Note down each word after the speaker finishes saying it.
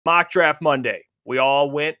mock draft Monday. We all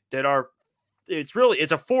went, did our – it's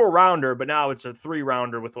a 4-rounder, but now it's a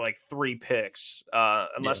 3-rounder with like 3 picks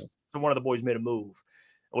unless one of the boys made a move,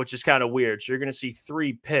 which is kind of weird. So you're going to see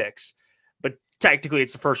 3 picks, but technically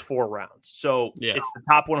it's the first 4 rounds. So it's the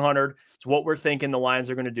top 100. It's what we're thinking the Lions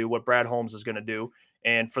are going to do, what Brad Holmes is going to do.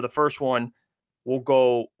 And for the first one, we'll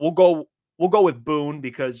go with Boone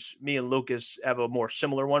because me and Lucas have a more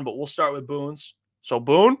similar one, but we'll start with Boone's. So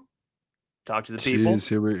Boone, talk to the people. Jeez,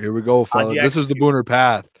 here we go, fella. This is the Booner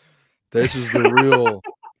path. This is the real.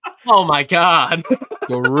 Oh my God,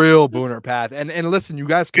 the real Booner path. And listen, you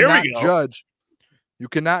guys cannot judge. You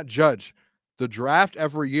cannot judge the draft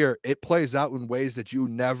every year. It plays out in ways that you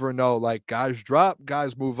never know. Like guys drop,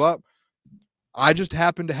 guys move up. I just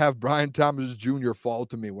happened to have Brian Thomas Jr. fall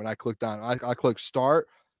to me when I clicked on. I clicked start,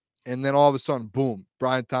 and then all of a sudden, boom,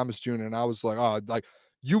 Brian Thomas Jr. And I was like, oh, like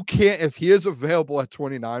you can't if he is available at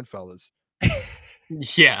 29, fellas.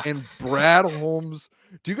 Yeah. And Brad Holmes.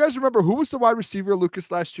 Do you guys remember who was the wide receiver, Lucas,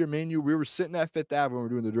 last year? Me and you, we were sitting at Fifth Avenue when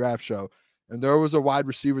we were doing the draft show, and there was a wide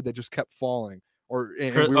receiver that just kept falling.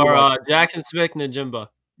 Jackson Smith and Njimba.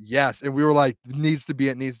 Yes, and we were like, needs to be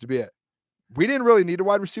it. We didn't really need a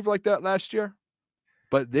wide receiver like that last year.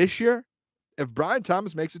 But this year, if Brian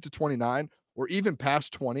Thomas makes it to 29 or even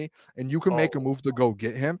past 20, and you can make a move to go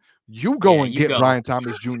get him, you go and get Brian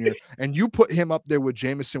Thomas Jr. and you put him up there with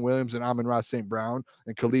Jamison Williams and Amon-Ra St. Brown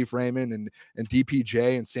and Khalif Raymond and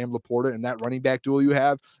DPJ and Sam Laporta and that running back duel you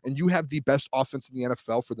have, and you have the best offense in the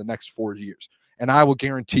NFL for the next 4 years. And I will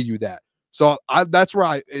guarantee you that. So that's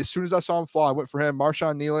where as soon as I saw him fall, I went for him.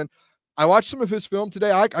 Marshawn Nealon. I watched some of his film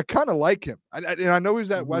today. I kind of like him. And I know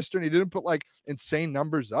he's at Western. He didn't put like insane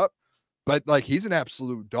numbers up, but like he's an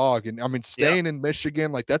absolute dog. And I mean, staying in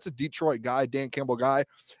Michigan, like that's a Detroit guy, Dan Campbell guy.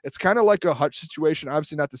 It's kind of like a Hutch situation.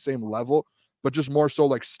 Obviously not the same level, but just more so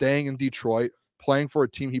like staying in Detroit, playing for a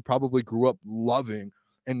team he probably grew up loving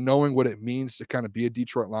and knowing what it means to kind of be a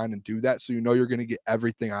Detroit Lion and do that. So you know you're going to get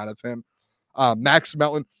everything out of him. Max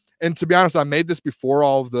Melton. And to be honest, I made this before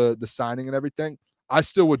all of the signing and everything. I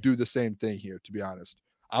still would do the same thing here, to be honest.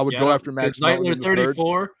 I would go after Max Melton. Zeitler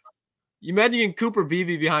 34. You imagine Cooper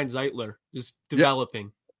Beebe behind Zeitler just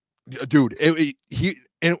developing. Yeah. Dude, and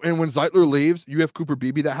when Zeitler leaves, you have Cooper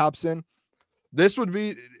Beebe that hops in. This would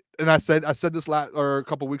be, and I said this a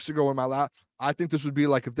couple weeks ago in my lap. I think this would be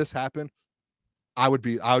like if this happened, I would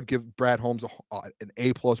give Brad Holmes an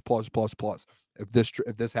A+++ if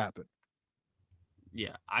this happened.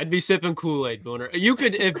 Yeah, I'd be sipping Kool-Aid, Booner. You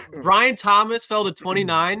could, if Brian Thomas fell to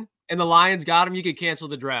 29 and the Lions got him, you could cancel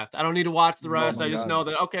the draft. I don't need to watch the rest. I just know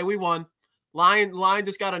that, okay, we won. Lion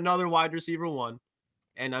just got another wide receiver 1.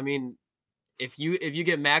 And I mean, if you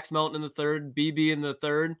get Max Melton in the 3rd, BB in the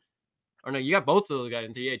 3rd, or no, you got both of those guys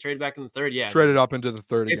into traded back in the 3rd. Yeah. Traded up into the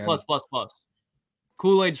 3rd again. A+++.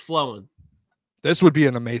 Kool-Aid's flowing. This would be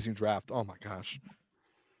an amazing draft. Oh my gosh.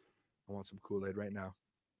 I want some Kool-Aid right now.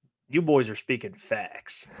 You boys are speaking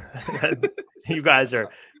facts. You guys are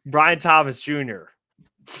Brian Thomas Jr.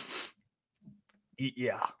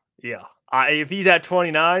 Yeah. If he's at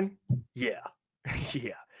 29, yeah.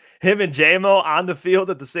 Him and J-Mo on the field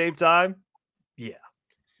at the same time, yeah.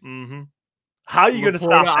 Mm-hmm. How are you going to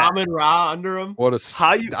stop that? Amon-Ra under him?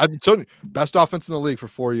 I'm telling you, best offense in the league for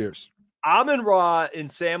 4 years. Amon-Ra and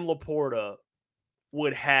Sam Laporta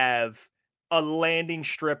would have a landing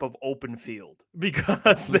strip of open field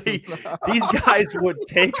because these guys would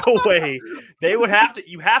take away. They would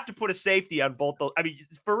you have to put a safety on both those. I mean,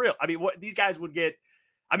 for real. I mean, what these guys would get.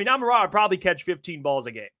 I mean, Amon-Ra would probably catch 15 balls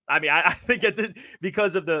a game. I mean, I think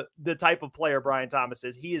because of the type of player Brian Thomas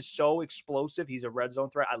is, he is so explosive. He's a red zone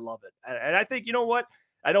threat. I love it. And I think, you know what?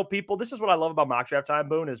 I know people, this is what I love about mock draft time,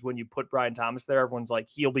 Boone, is when you put Brian Thomas there, everyone's like,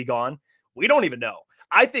 he'll be gone. We don't even know.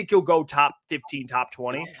 I think he'll go top 15, top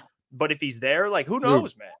 20. But if he's there, like, who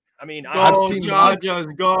knows, man? I mean, I've seen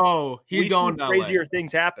just go. He's going down. Crazier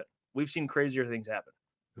things happen. We've seen crazier things happen.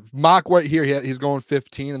 Mock right here, he's going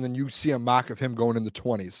 15, and then you see a mock of him going in the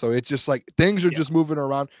 20s. So it's just like things are just moving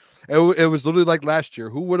around. It was literally like last year.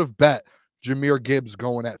 Who would have bet Jahmyr Gibbs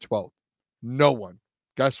going at 12? No one.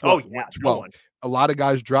 Guess what? 12. No one. A lot of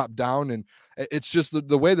guys drop down, and it's just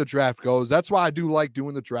the way the draft goes. That's why I do like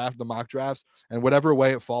doing the mock drafts, and whatever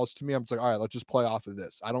way it falls to me, I'm just like, all right, let's just play off of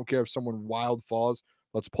this. I don't care if someone wild falls.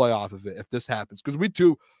 Let's play off of it if this happens. Because we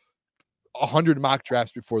do 100 mock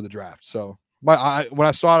drafts before the draft. So when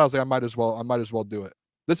I saw it, I was like, I might as well do it.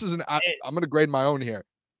 This is I'm going to grade my own here.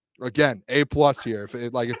 Again, A+ here.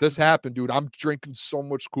 If this happened, dude, I'm drinking so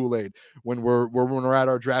much Kool-Aid when we're at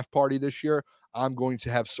our draft party this year. I'm going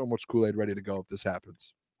to have so much Kool-Aid ready to go if this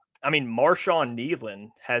happens. I mean, Marshawn Nealon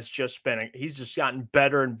has just he's just gotten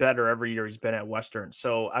better and better every year he's been at Western.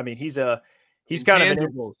 So, I mean, he's kind of he's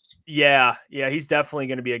definitely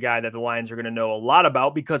going to be a guy that the Lions are going to know a lot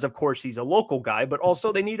about because, of course, he's a local guy, but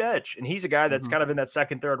also they need edge. And he's a guy that's kind of in that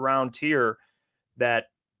second, third round tier that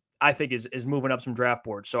I think is moving up some draft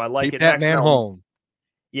boards. So I like Keep it. that man home.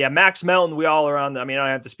 Yeah, Max Melton, we all around. I mean, I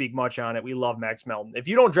don't have to speak much on it. We love Max Melton. If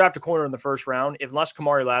you don't draft a corner in the first round, unless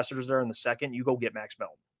Kamari Lassiter's there in the second, you go get Max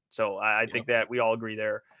Melton. So I think that we all agree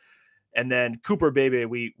there. And then Cooper Bebe,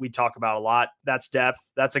 we talk about a lot. That's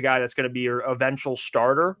depth. That's a guy that's going to be your eventual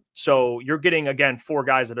starter. So you're getting, again, 4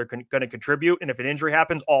 guys that are going to contribute. And if an injury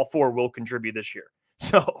happens, all 4 will contribute this year.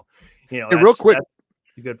 So, real quick,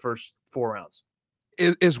 it's a good first 4 rounds.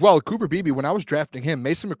 As well, Cooper Beebe, when I was drafting him,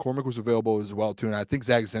 Mason McCormick was available as well, too. And I think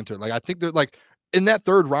Zach Zinter. Like, I think that, like, in that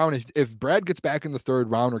third round, if Brad gets back in the third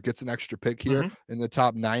round or gets an extra pick here in the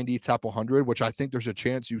top 90, top 100, which I think there's a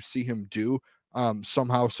chance you see him do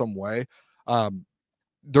somehow, some way,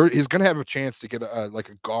 he's going to have a chance to get a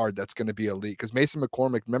guard that's going to be elite. Because Mason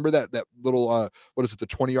McCormick, remember that little, what is it, the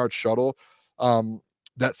 20-yard shuttle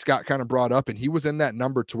that Scott kind of brought up, and he was in that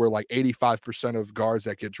number to where like 85% of guards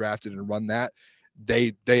that get drafted and run that,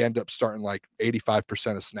 they end up starting like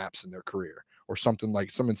 85% of snaps in their career or something,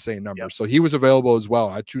 like some insane number. Yep. So he was available as well.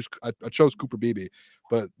 I chose Cooper Beebe,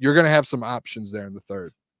 but you're going to have some options there in the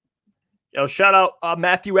third. Shout out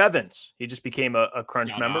Matthew Evans. He just became a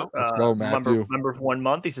Crunch member. Let's go, Matthew. Member for 1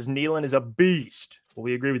 month. He says, Nealon is a beast. Well,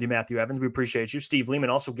 we agree with you, Matthew Evans. We appreciate you. Steve Lehman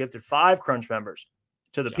also gifted 5 Crunch members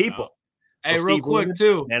to the people. Hey, so real Steve quick, Lehman,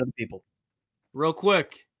 too. Man of the people. Real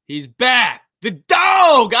quick. He's back. The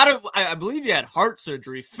dog. I believe he had heart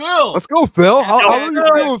surgery. Phil. Let's go, Phil. How are you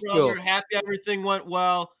feeling, Phil? Happy everything went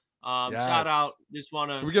well. Yes. Shout out. Just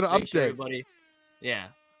want to get an update, sure everybody. Yeah.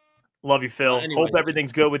 Love you, Phil. Anyway. Hope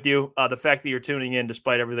everything's good with you. The fact that you're tuning in,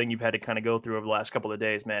 despite everything you've had to kind of go through over the last couple of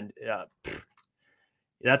days, man.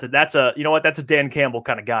 That's a you know what? That's a Dan Campbell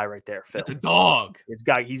kind of guy right there, Phil. It's a dog.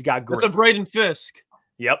 He's got grit. It's a Braden Fisk.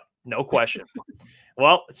 Yep, no question.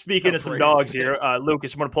 Well, speaking of some dogs here,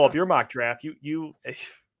 Lucas, I'm going to pull up your mock draft. You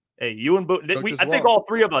and Booner. I think all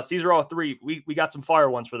 3 of us. These are all 3. We got some fire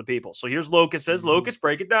ones for the people. So here's Lucas. Says Lucas,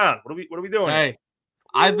 break it down. What are we doing? Hey,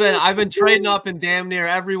 I've been trading up in damn near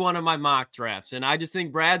every one of my mock drafts, and I just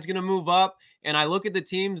think Brad's going to move up. And I look at the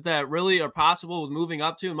teams that really are possible with moving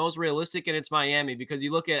up to and most realistic, and it's Miami, because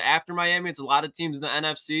you look at after Miami, it's a lot of teams in the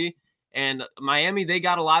NFC. And Miami, they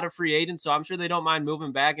got a lot of free agents, so I'm sure they don't mind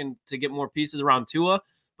moving back and to get more pieces around Tua.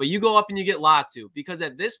 But you go up and you get Latu, because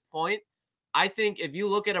at this point, I think if you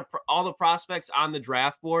look at all the prospects on the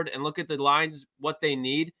draft board and look at the lines, what they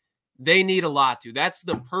need a Latu. That's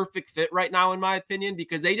the perfect fit right now, in my opinion,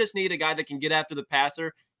 because they just need a guy that can get after the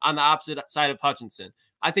passer on the opposite side of Hutchinson.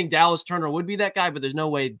 I think Dallas Turner would be that guy, but there's no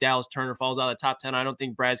way Dallas Turner falls out of the top 10. I don't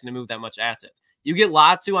think Brad's going to move that much assets. You get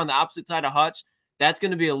Latu on the opposite side of Hutch. That's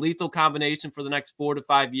going to be a lethal combination for the next 4 to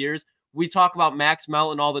 5 years. We talk about Max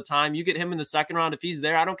Melton all the time. You get him in the second round. If he's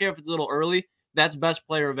there, I don't care if it's a little early. That's best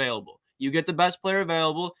player available. You get the best player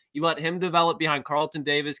available. You let him develop behind Carlton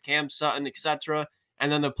Davis, Cam Sutton, etc.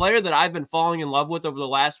 And then the player that I've been falling in love with over the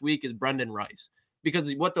last week is Brendan Rice.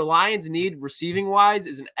 Because what the Lions need receiving-wise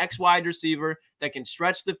is an X-wide receiver that can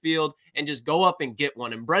stretch the field and just go up and get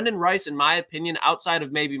one. And Brendan Rice, in my opinion, outside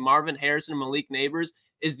of maybe Marvin Harrison and Malik Neighbors,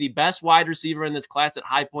 is the best wide receiver in this class at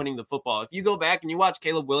high pointing the football. If you go back and you watch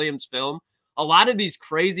Caleb Williams' film, a lot of these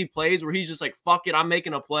crazy plays where he's just like, fuck it, I'm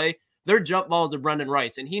making a play, they're jump balls to Brendan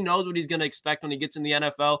Rice. And he knows what he's going to expect when he gets in the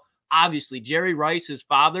NFL. Obviously, Jerry Rice, his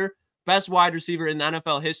father, best wide receiver in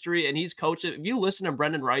NFL history, and he's coached it. If you listen to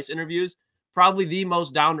Brendan Rice interviews, probably the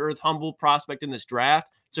most down-to-earth, humble prospect in this draft.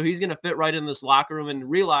 So he's going to fit right in this locker room and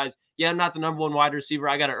realize, yeah, I'm not the number 1 wide receiver.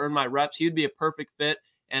 I got to earn my reps. He would be a perfect fit.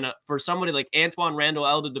 And for somebody like Antoine Randall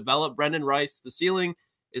L to develop, Brendan Rice, the ceiling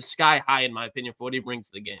is sky high, in my opinion, for what he brings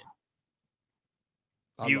to the game.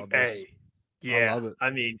 I love this. Yeah, I love it. I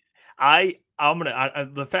mean, I'm gonna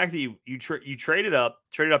the fact that you traded up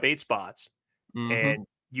 8 spots, and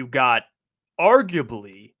you got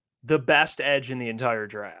arguably the best edge in the entire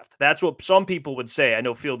draft. That's what some people would say. I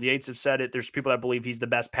know Field Yates have said it. There's people that believe he's the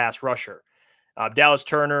best pass rusher. Dallas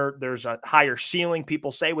Turner, there's a higher ceiling,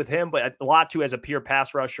 people say, with him, but a lot too as a pure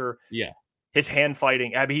pass rusher. Yeah, his hand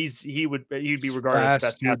fighting. I mean, he'd be regarded as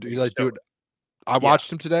best. Dude, I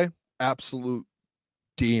watched him today. Absolute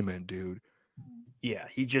demon, dude. Yeah,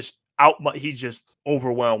 he just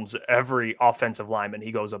overwhelms every offensive lineman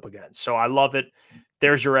he goes up against. So I love it.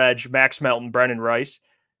 There's your edge. Max Melton, Brendan Rice.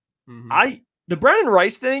 The Brendan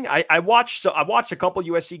Rice thing, I watched a couple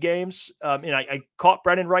USC games, and I caught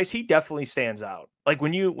Brendan Rice. He definitely stands out. Like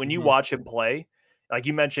when you watch him play, Like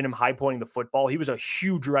you mentioned him high pointing the football. He was a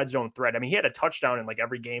huge red zone threat. I mean, he had a touchdown in like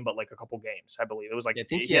every game, but like a couple games, I believe. It was like I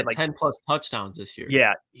think he had like 10 plus touchdowns this year.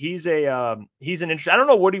 Yeah, he's an interesting. I don't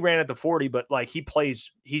know what he ran at the 40, but like he plays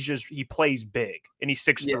big, and he's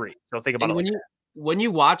 6'3". So think about it. When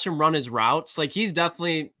you watch him run his routes, like he's not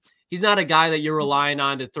a guy that you're relying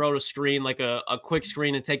on to throw to screen like a quick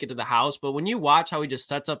screen and take it to the house. But when you watch how he just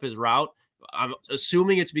sets up his route, I'm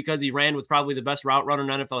assuming it's because he ran with probably the best route runner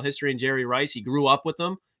in NFL history, and Jerry Rice. He grew up with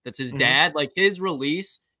him. That's his dad. Like his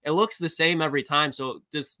release, it looks the same every time. So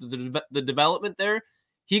just the development there,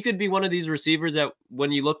 he could be one of these receivers that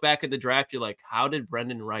when you look back at the draft, you're like, how did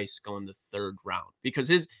Brendan Rice go in the 3rd round? Because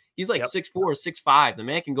he's like 6'4", 6'5". The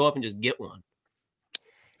man can go up and just get one.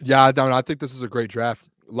 Yeah, I think this is a great draft.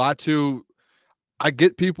 I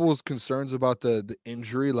get people's concerns about the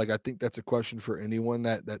injury. Like, I think that's a question for anyone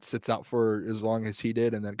that sits out for as long as he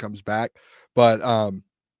did and then comes back. But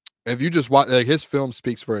if you just watch, like, his film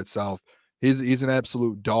speaks for itself. He's an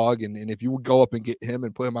absolute dog. And if you would go up and get him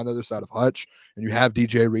and put him on the other side of Hutch, and you have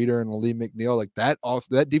DJ Reader and Lee McNeil, like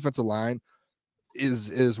that defensive line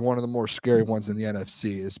is one of the more scary ones in the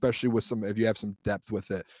NFC, especially if you have some depth with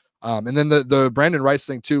it. And then the Brandon Rice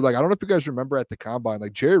thing too. Like, I don't know if you guys remember at the combine,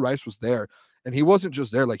 like Jerry Rice was there, and he wasn't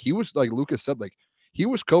just there. Like, he was, like Lucas said, like he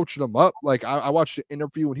was coaching him up. Like I watched an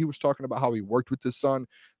interview when he was talking about how he worked with his son,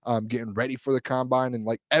 getting ready for the combine, and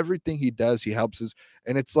like everything he does, he helps his.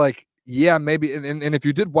 And it's like, yeah, maybe. And if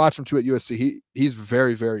you did watch him too at USC, he's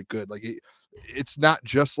very, very good. Like it's not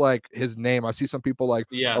just like his name. I see some people like,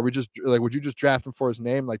 are we just like, would you just draft him for his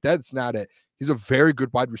name? Like, that's not it. He's a very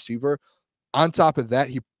good wide receiver. On top of that,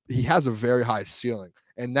 he has a very high ceiling.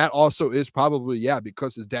 And that also is probably,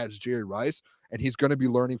 because his dad's Jerry Rice, and he's going to be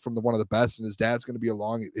learning from one of the best, and his dad's going to be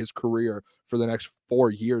along his career for the next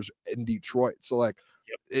 4 years in Detroit. So, like,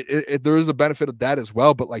 there is a benefit of that as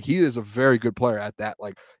well. But, like, he is a very good player at that.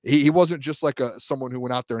 Like, he wasn't just like someone who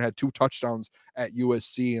went out there and had 2 touchdowns at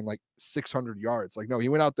USC and like 600 yards. Like, no, he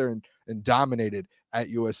went out there and dominated at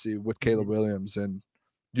USC with Caleb Williams. And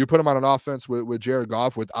you put him on an offense with Jared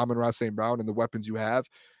Goff, with Amon-Ra St. Brown, and the weapons you have.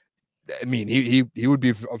 I mean, he would be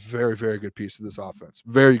a very, very good piece of this offense.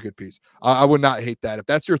 Very good piece. I would not hate that. If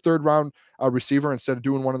that's your 3rd round receiver instead of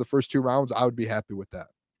doing one of the first 2 rounds, I would be happy with that.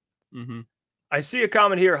 I see a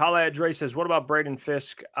comment here. Hala Dre says, what about Braden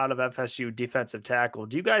Fisk out of FSU, defensive tackle?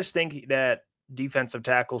 Do you guys think that defensive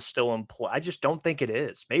tackle's still in play? I just don't think it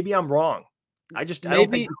is. Maybe I'm wrong. I don't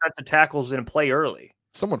think defensive tackle's in play early.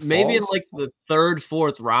 Maybe in like the 3rd,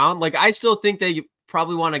 4th round. Like, I still think they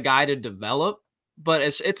probably want a guy to develop. But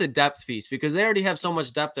it's a depth piece because they already have so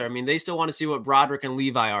much depth there. I mean, they still want to see what Broderick and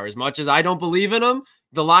Levi are. As much as I don't believe in them,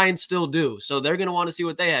 the Lions still do. So they're going to want to see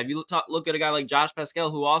what they have. You look at a guy like Josh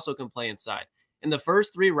Pascal, who also can play inside. In the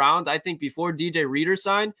first 3 rounds, I think before DJ Reader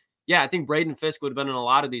signed, I think Braden Fisk would have been in a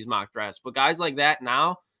lot of these mock drafts. But guys like that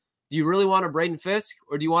now, do you really want a Braden Fisk,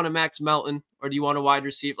 or do you want a Max Melton, or do you want a wide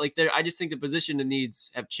receiver? Like, I just think the position and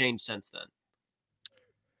needs have changed since then.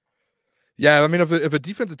 Yeah, I mean, if a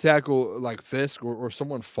defensive tackle like Fisk or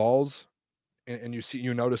someone falls, and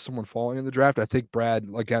you notice someone falling in the draft, I think Brad,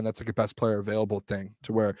 again, that's like a best player available thing,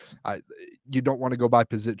 to where you don't want to go by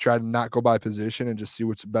position, try to not go by position and just see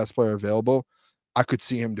what's the best player available. I could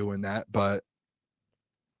see him doing that, but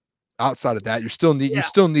outside of that, you still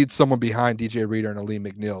need someone behind DJ Reader and Lee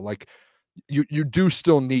McNeil. Like, you do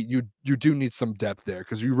still need you do need some depth there,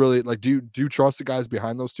 because you really, like, do you trust the guys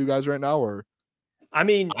behind those 2 guys right now? Or I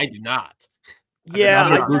mean, I do not.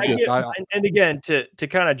 Yeah, and again, to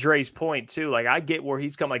kind of Dre's point too, like, I get where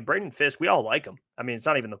he's come. Like, Braden Fisk, we all like him. I mean, it's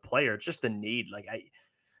not even the player; it's just the need. Like,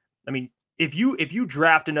 I mean, if you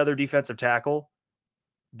draft another defensive tackle,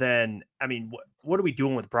 then I mean, what are we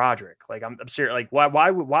doing with Broderick? Like, I'm serious. Like, why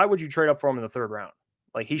would you trade up for him in the 3rd round?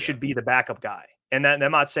 Like, he should be the backup guy. And that,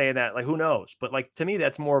 I'm not saying that, like, who knows? But, like, to me,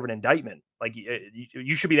 that's more of an indictment. Like,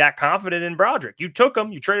 you should be that confident in Broderick. You took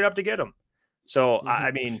him, you traded up to get him. So,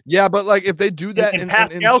 I mean, but like, if they do that, and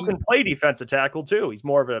Pascal can play defensive tackle too. He's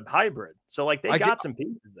more of a hybrid. So, like, they got some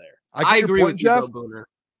pieces there. I agree with Jeff. Booner.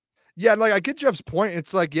 Yeah, like, I get Jeff's point.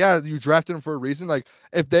 It's like, you drafted him for a reason. Like,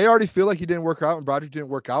 if they already feel like he didn't work out and Broderick didn't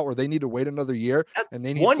work out, or they need to wait another year and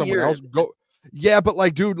they need someone else, go. Yeah, but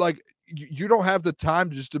like, dude, like, you don't have the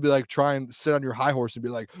time just to be like, try and sit on your high horse and be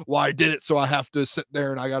like, well, I did it, so I have to sit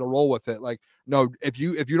there and I got to roll with it. Like, no, if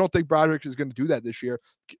you don't think Broderick is going to do that this year,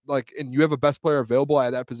 like, and you have a best player available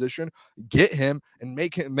at that position, get him and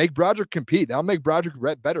make Broderick compete. That'll make Broderick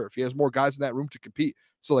better if he has more guys in that room to compete.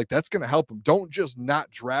 So, like, that's going to help him. Don't just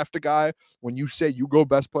not draft a guy when you say you go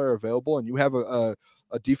best player available and you have a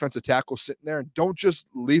defensive tackle sitting there, and don't just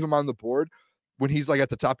leave him on the board when he's like at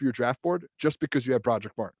the top of your draft board just because you have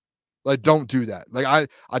Broderick Martin. Like, don't do that. Like, I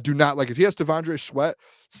do not like if he has Devondre Sweat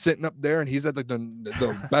sitting up there and he's at like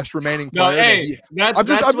the best remaining player. I'm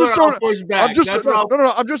just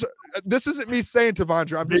this isn't me saying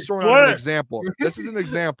Devondre. I'm just throwing out an example. This is an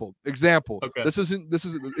example. Okay. This is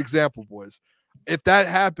an example, boys. If that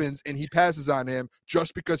happens and he passes on him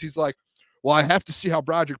just because he's like, well, I have to see how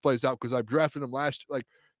Broderick plays out because I've drafted him last year. Like,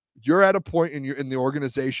 you're at a point in the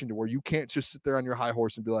organization to where you can't just sit there on your high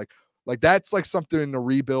horse and be like that's like something in a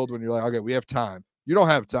rebuild when you're like, okay, we have time. You don't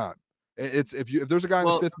have time. It's if there's a guy in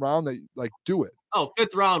the 5th round that like do it. Oh,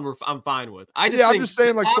 5th round, I'm fine with. I'm just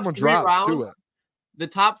saying like someone drops to it. The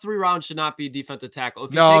top 3 rounds should not be defensive tackle.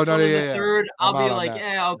 If he takes one in the 3rd, I'll be like,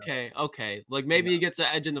 okay. Like maybe he gets an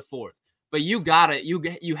edge in the 4th. But you got it.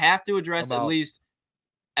 You have to address at least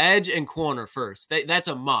edge and corner first. That's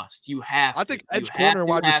a must. You have to. I think edge, corner, and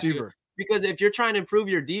wide receiver. Because if you're trying to improve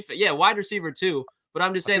your defense, wide receiver too. But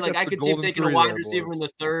I'm just saying, like, I could see him taking a wide receiver in the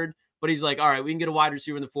 3rd, but he's like, all right, we can get a wide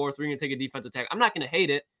receiver in the 4th. We're going to take a defensive tackle. I'm not going to hate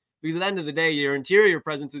it because at the end of the day, your interior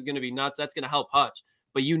presence is going to be nuts. That's going to help Hutch,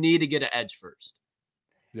 but you need to get an edge first.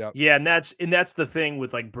 Yeah, and that's the thing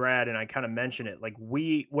with like Brad, and I kind of mentioned it. Like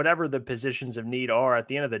whatever the positions of need are, at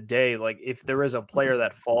the end of the day, like if there is a player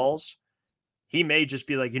that falls, he may just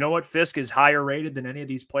be like, you know what, Fisk is higher rated than any of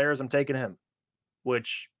these players. I'm taking him,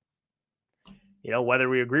 which, whether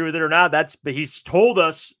we agree with it or not, but he's told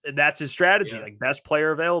us that's his strategy, like best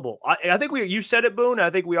player available. I think you said it, Boone. I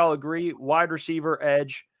think we all agree, wide receiver,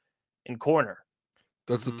 edge, and corner.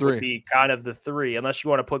 That's the 3. Would be kind of the 3. Unless you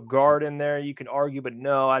want to put guard in there, you can argue, but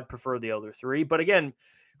no, I'd prefer the other 3. But again,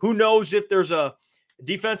 who knows if there's a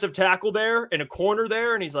defensive tackle there and a corner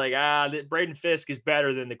there, and he's like, Braden Fisk is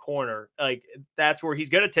better than the corner. Like that's where he's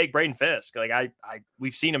gonna take Braden Fisk. Like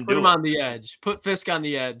we've seen him put him on the edge. Put Fisk on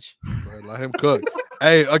the edge. Right, let him cook.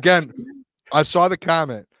 Hey, again, I saw the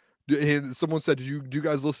comment. Someone said, do you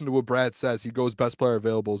guys listen to what Brad says? He goes best player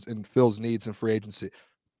available and fills needs in free agency.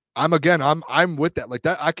 I'm with that. Like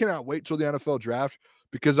that, I cannot wait till the NFL draft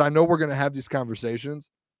because I know we're gonna have these conversations.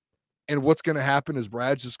 And what's going to happen is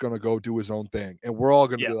Brad's just going to go do his own thing. And we're all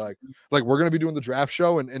going to be like we're going to be doing the draft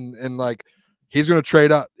show and like, he's going to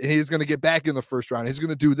trade up and he's going to get back in the 1st round. He's going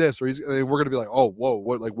to do this, or we're going to be like, oh, whoa,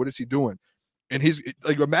 what is he doing? And he's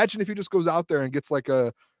like, imagine if he just goes out there and gets like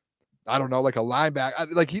a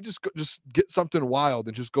linebacker. Like he just gets something wild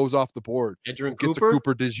and just goes off the board. Adrian gets Cooper? a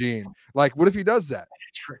Cooper DeJean. Like, what if he does that?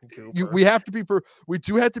 We have to be, we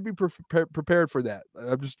do have to be prepared for that.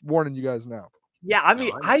 I'm just warning you guys now. Yeah, I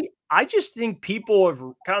mean, I just think people have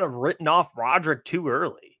kind of written off Broderick too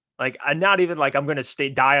early. Like, I'm not even like I'm going to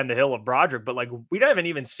die on the hill of Broderick, but like we haven't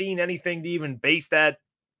even seen anything to even base that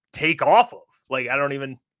take off of. Like, I don't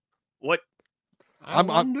even I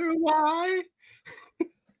wonder why.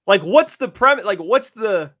 Like, what's the premise? Like, what's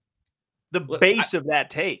the base of that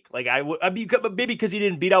take? Like, maybe because he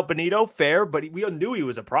didn't beat out Benito, fair, but we knew he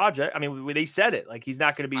was a project. I mean, they said it. Like, he's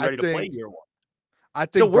not going to be ready to play year 1. I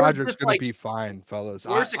think Broderick's going to be fine, fellas.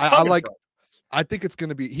 I think it's going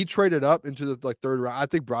to be. He traded up into the 3rd round. I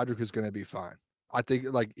think Broderick is going to be fine. I think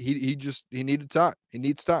like he needed time. He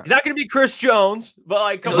needs time. He's not going to be Chris Jones, but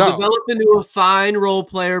like he'll develop into a fine role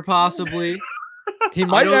player, possibly. He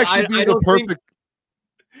might actually be the perfect.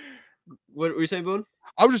 What were you saying, Boone?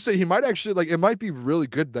 I would just say he might actually like. It might be really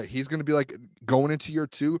good that he's going to be like going into year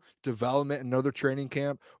 2 development, another training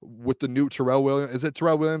camp with the new Terrell Williams. Is it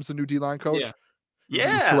Terrell Williams, the new D-line coach?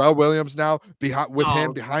 Yeah. Terrell Williams now behind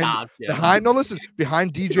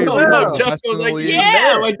DJ Reader,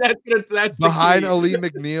 that's behind Ali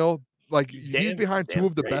McNeil. Like he's behind 2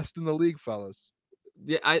 of the best in the league, fellas.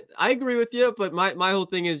 Yeah, I agree with you, but my whole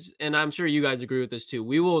thing is, and I'm sure you guys agree with this too,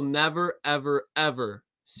 we will never, ever, ever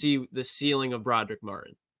see the ceiling of Broderick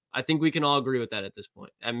Martin. I think we can all agree with that at this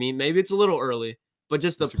point. I mean, maybe it's a little early, but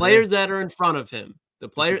just the players that are in front of him, the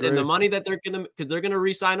players and the money that they're gonna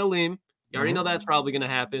re-sign Aleem. You already know that's probably going to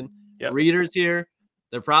happen. Yep. Reader's here.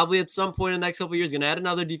 They're probably at some point in the next couple of years going to add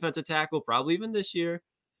another defensive tackle, probably even this year.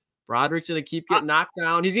 Broderick's going to keep getting knocked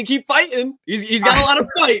down. He's going to keep fighting. He's got a lot of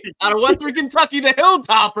fight out of Western Kentucky, the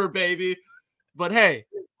Hilltopper, baby. But hey,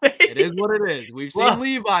 it is what it is. We've seen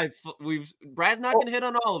Levi. Brad's not going to hit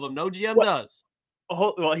on all of them. No GM does.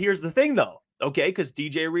 Well, here's the thing, though. Okay, because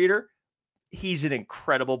DJ Reader, he's an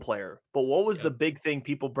incredible player. But what was the big thing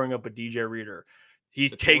people bring up with DJ Reader? He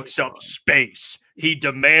takes up space. He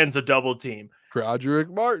demands a double team. Broderick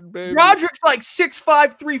Martin, baby. Broderick's like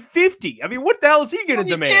 6'5", 350. I mean, what the hell is he going to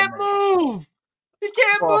demand? He can't move. He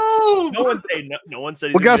can't move. No one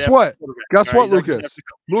said. Well, guess what? Guess what, Lucas?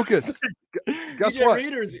 Lucas. Guess what?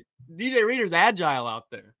 DJ Reader's agile out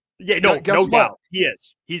there. Yeah, no doubt. He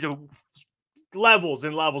is. He's levels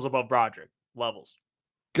and levels above Broderick. Levels.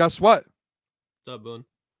 guess what? What's up, Boone?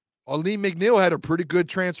 Aleem McNeil had a pretty good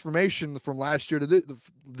transformation from last year to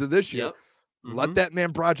this year. Yep. Let that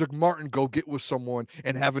man Broderick Martin go get with someone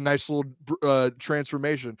and have a nice little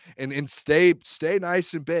transformation and stay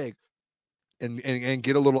nice and big and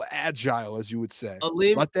get a little agile, as you would say.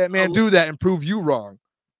 Let that man do that and prove you wrong.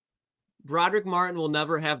 Broderick Martin will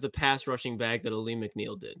never have the pass rushing bag that Aleem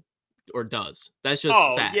McNeil did. Or does. That's just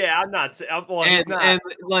fact. Yeah, I'm not saying. Well, and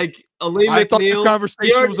like Aleem McNeil, I thought the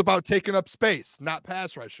conversation was about taking up space, not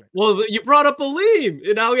pass rushing. Well, you brought up Aleem,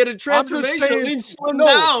 and now he had a transformation. Aleem slimmed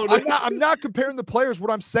down. I'm not comparing the players.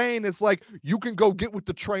 What I'm saying is like you can go get with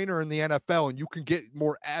the trainer in the NFL, and you can get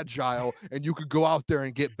more agile, and you can go out there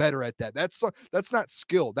and get better at that. That's not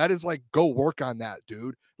skill. That is like go work on that,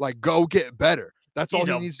 dude. Like go get better. That's all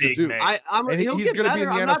he needs to do. He's going to be in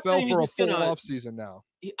the NFL for a full off season now.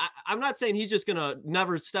 I'm not saying he's just going to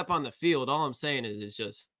never step on the field. All I'm saying is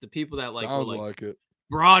just the people that sounds like it.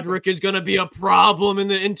 Broderick is going to be a problem in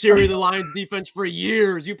the interior of the Lions defense for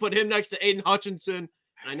years. You put him next to Aiden Hutchinson.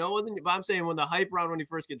 I know it wasn't, but I'm saying when the hype around when he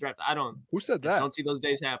first get drafted, Who said that? I don't see those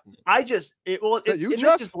days happening. It's you,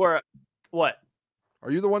 Jeff? This is where what?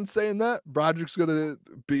 Are you the one saying that Broderick's gonna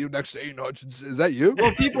be next to Aiden Hutchinson? Is that you?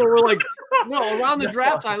 Well, people were like, no, around the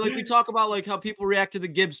draft time, like we talk about like how people react to the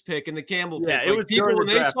Gibbs pick and the Campbell pick. Yeah, it was people when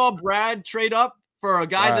they draft. saw Brad trade up for a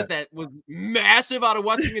guy that was massive out of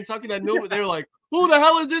Western Kentucky that knew it. They were like, who the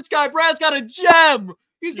hell is this guy? Brad's got a gem.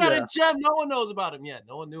 He's got a gem. No one knows about him yet.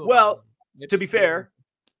 No one knew about him. To be fair,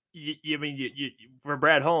 you for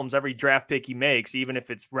Brad Holmes, every draft pick he makes, even if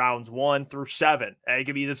it's rounds 1 through 7, it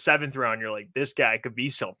could be the 7th round. You're like, this guy could be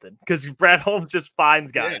something because Brad Holmes just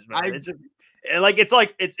finds guys, man. It's just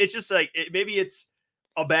maybe it's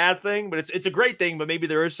a bad thing, but it's a great thing. But maybe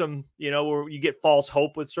there is some, where you get false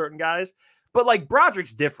hope with certain guys. But like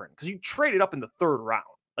Broderick's different because you traded up in the 3rd round.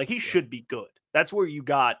 Like he should be good. That's where you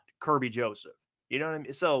got Kirby Joseph. You know what I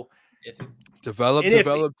mean? So develop.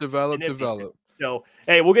 So,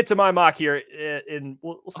 hey, we'll get to my mock here, and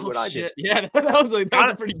we'll see what I did. Yeah, that was a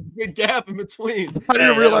pretty big gap in between. I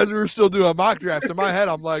didn't realize we were still doing mock drafts. In my head,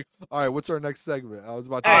 I'm like, all right, what's our next segment? I was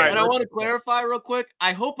about to. All right, and I want to clarify real quick.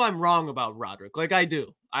 I hope I'm wrong about Broderick. Like I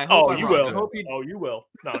do. I hope you will. You will.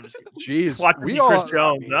 No, I'm just kidding. Jeez, Chris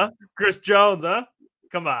Jones, huh? Chris Jones, huh?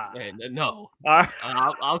 Come on. Hey, no. All right.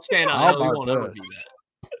 I'll stand on that. We won't ever do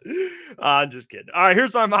that. I'm just kidding. All right,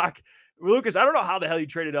 here's my mock. Lucas, I don't know how the hell you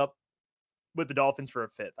traded up with the Dolphins for a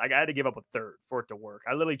 5th. I had to give up a 3rd for it to work.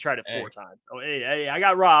 I literally tried it 4 times. Oh, hey, I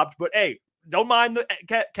got robbed, but hey, don't mind the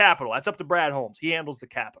capital. That's up to Brad Holmes. He handles the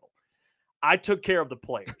capital. I took care of the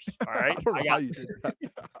players. All right.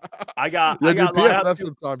 I got PFF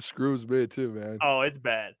sometimes screws me too, man. Oh, it's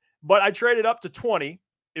bad. But I traded up to 20.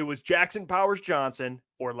 It was Jackson Powers Johnson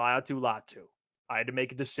or Laiatu Latu. I had to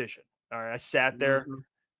make a decision. All right. I sat there.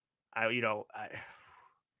 I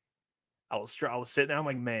was sitting there. I'm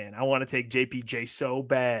like, man, I want to take JPJ so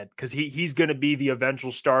bad because he's going to be the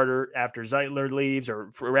eventual starter after Zeitler leaves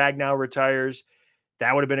or Ragnow retires.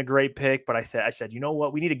 That would have been a great pick. But I said, you know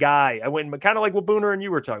what? We need a guy. I went kind of like what Booner and you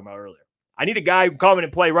were talking about earlier. I need a guy who can come in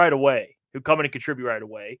and play right away, who come in and contribute right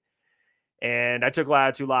away. And I took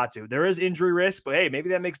Laiatu Latu. There is injury risk, but hey, maybe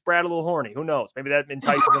that makes Brad a little horny. Who knows? Maybe that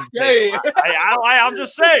entices him. I'm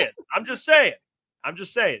just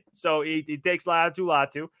saying. So he takes Laiatu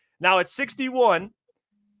Latu. Now at 61,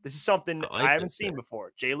 this is something I haven't seen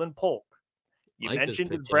before. Jalen Polk. You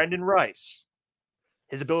mentioned Brendan Rice.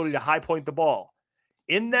 His ability to high point the ball.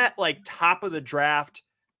 In that like top of the draft,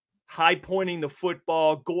 high pointing the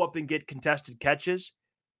football, go up and get contested catches.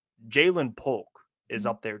 Jalen Polk is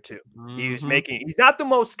up there too. He's not the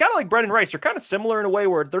most, kind of like Brendan Rice. They're kind of similar in a way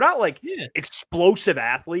where they're not like explosive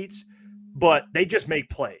athletes, but they just make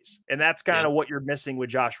plays. And that's kind of what you're missing with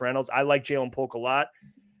Josh Reynolds. I like Jalen Polk a lot.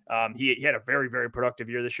 He had a very, very productive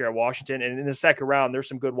year this year at Washington. And in the 2nd round, there's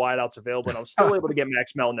some good wideouts available. And I was still able to get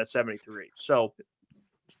Max Melton at 73. So,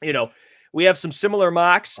 we have some similar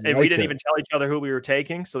mocks, and we didn't even tell each other who we were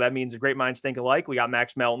taking. So that means great minds think alike. We got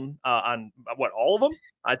Max Melton on all of them,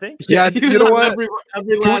 I think. Yeah, you know what? Every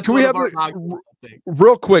last can we have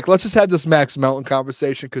real quick? Let's just have this Max Melton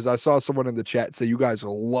conversation because I saw someone in the chat say you guys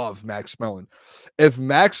love Max Melton. If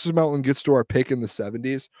Max Melton gets to our pick in the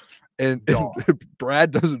 70s and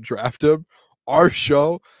Brad doesn't draft him, our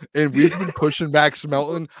show, and we've been pushing Max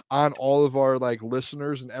Melton on all of our like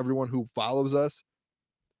listeners and everyone who follows us.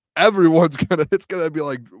 It's gonna be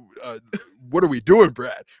like, what are we doing,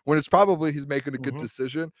 Brad? When it's probably he's making a good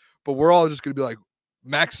decision, but we're all just gonna be like,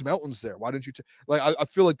 Max Melton's there. Why didn't you I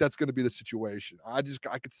feel like that's gonna be the situation. I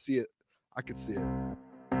could see it.